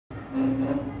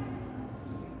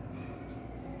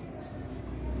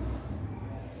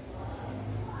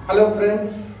Hello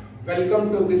friends,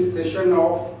 welcome to this session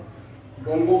of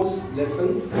Bongos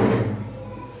lessons.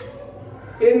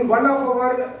 In one of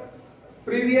our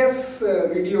previous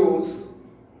videos,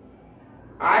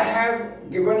 I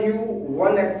have given you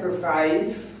one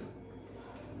exercise.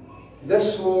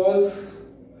 This was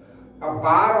a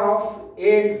bar of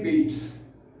 8 beats.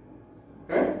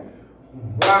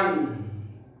 1,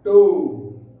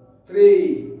 2,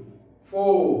 3,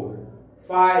 4,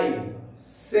 5,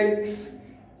 6,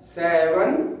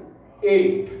 7,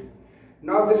 8.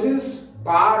 Now this is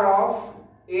bar of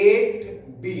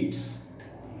 8 beats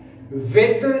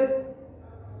with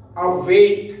a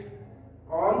weight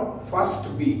on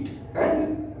first beat.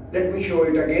 And let me show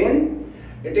it again.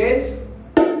 It is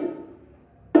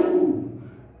 2,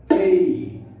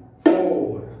 3,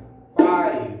 4,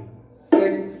 5,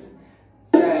 6,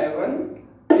 7,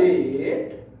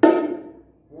 8,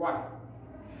 1.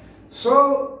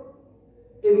 So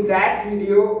in that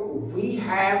video we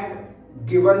have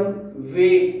given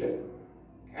weight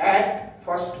at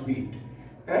first beat.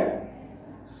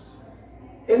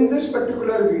 In this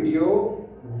particular video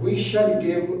we shall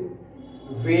give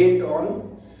weight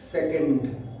on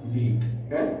second beat.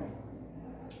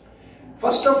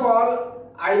 First of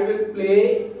all, I will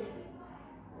play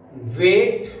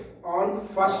weight on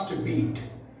first beat,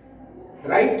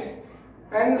 right?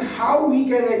 And how we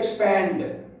can expand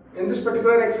in this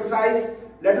particular exercise.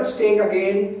 Let us take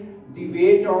again the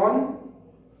weight on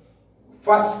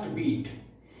first beat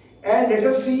and let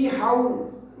us see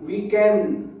how we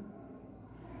can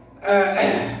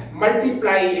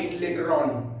multiply it later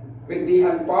on with the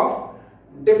help of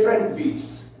different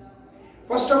beats.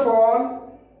 First of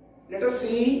all, let us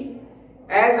see,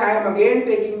 as I am again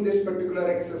taking this particular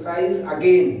exercise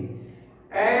again,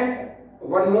 and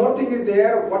one more thing is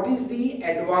there, what is the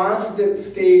advanced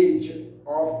stage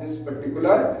of this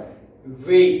particular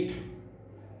weight,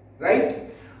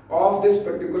 right, of this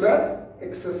particular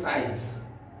exercise.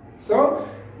 So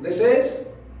this is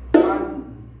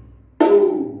 1,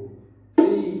 2,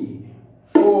 3,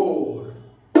 4,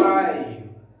 5,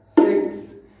 6,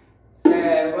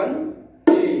 7,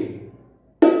 8.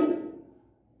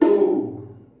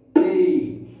 2,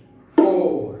 3,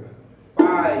 4,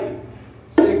 5,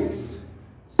 6,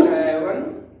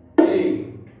 7,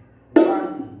 8.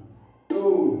 1,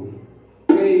 2,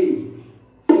 3,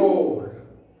 4,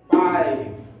 5,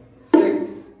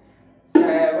 6,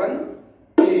 7,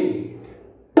 8.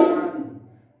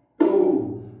 1,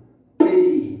 2,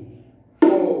 3,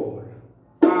 4,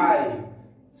 5,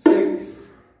 6,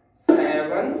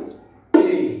 7,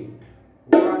 8.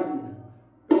 1,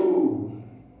 2,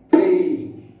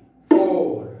 3,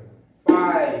 4,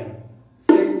 5,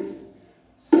 6,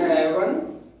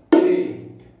 7,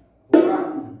 8.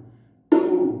 1,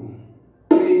 2,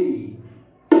 3,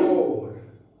 4,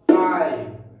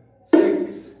 5,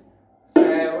 6,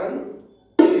 7,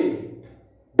 8.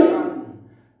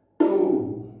 1,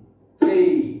 2,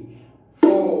 3,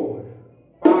 4,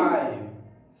 5,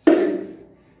 6,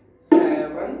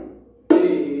 7,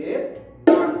 8.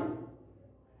 1.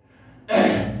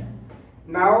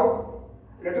 Now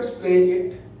let us play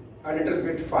it a little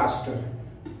bit faster.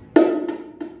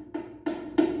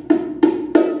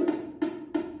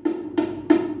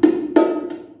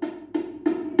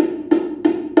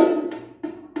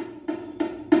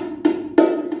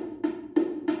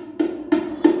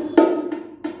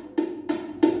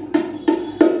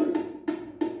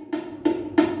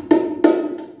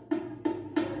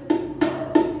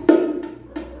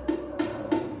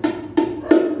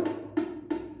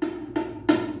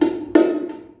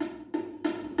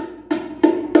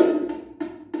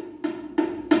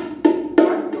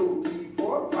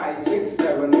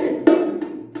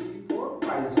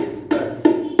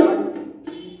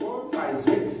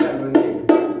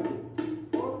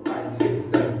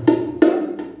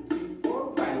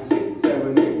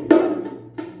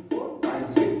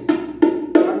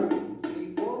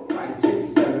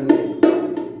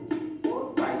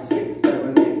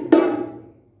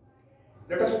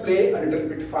 Let us play a little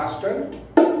bit faster.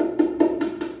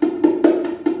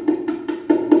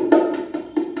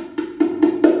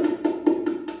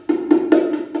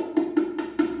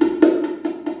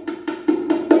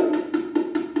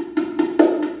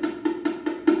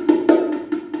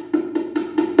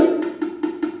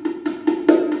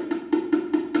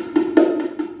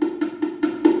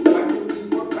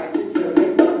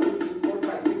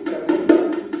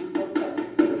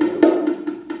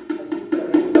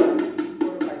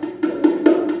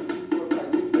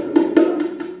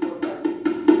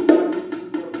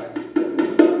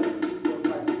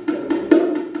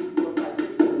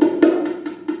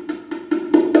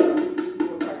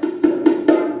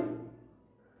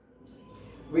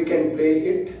 play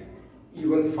it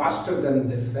even faster than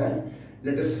this.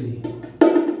 Let us see.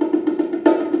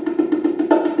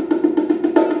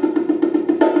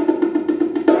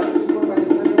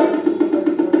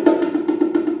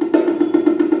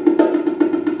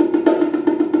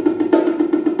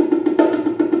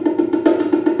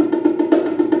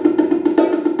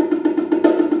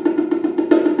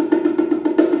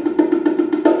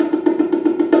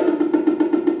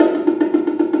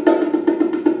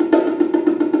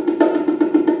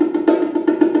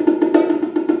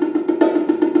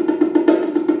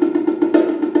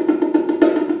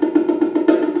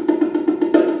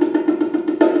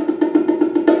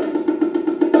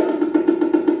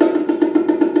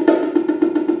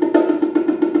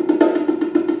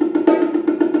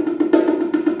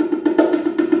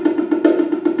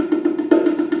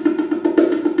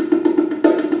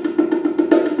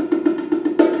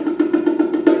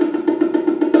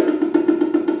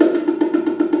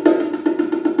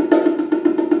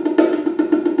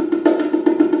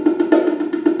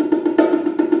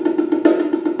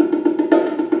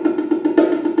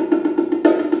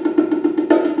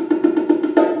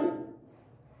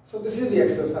 So this is the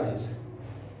exercise.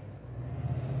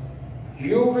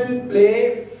 You will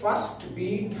play first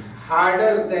beat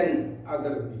harder than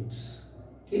other beats.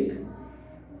 Okay?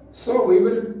 So we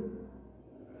will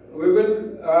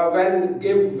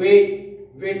give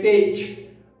weightage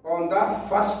on the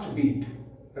first beat.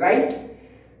 Right?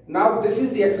 Now this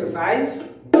is the exercise.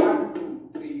 1, 2,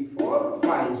 3, 4,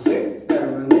 5, 6,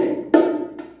 7, 8.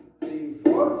 3,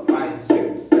 4, 5,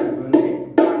 6, 7,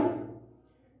 8, 1.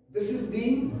 This is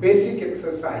the basic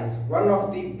exercise, one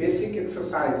of the basic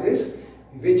exercises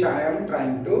which I am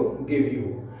trying to give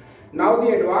you. Now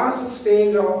the advanced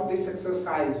stage of this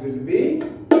exercise will be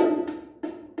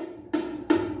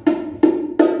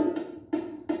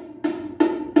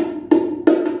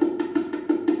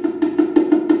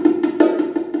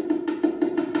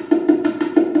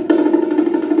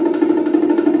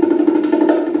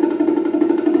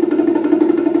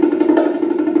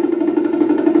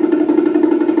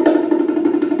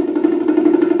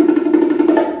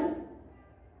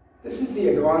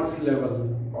advanced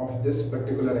level of this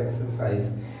particular exercise,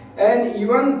 and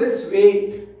even this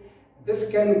weight, this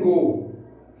can go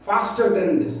faster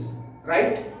than this,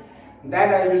 right?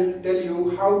 That I will tell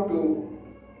you how to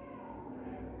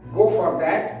go for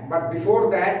that, but before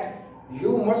that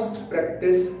you must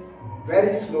practice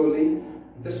very slowly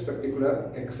this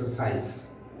particular exercise.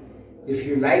 If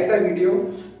you like the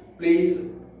video, please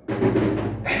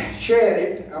share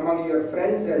it among your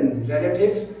friends and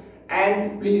relatives,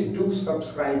 and please do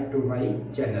subscribe to my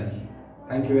channel.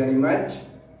 Thank you very much.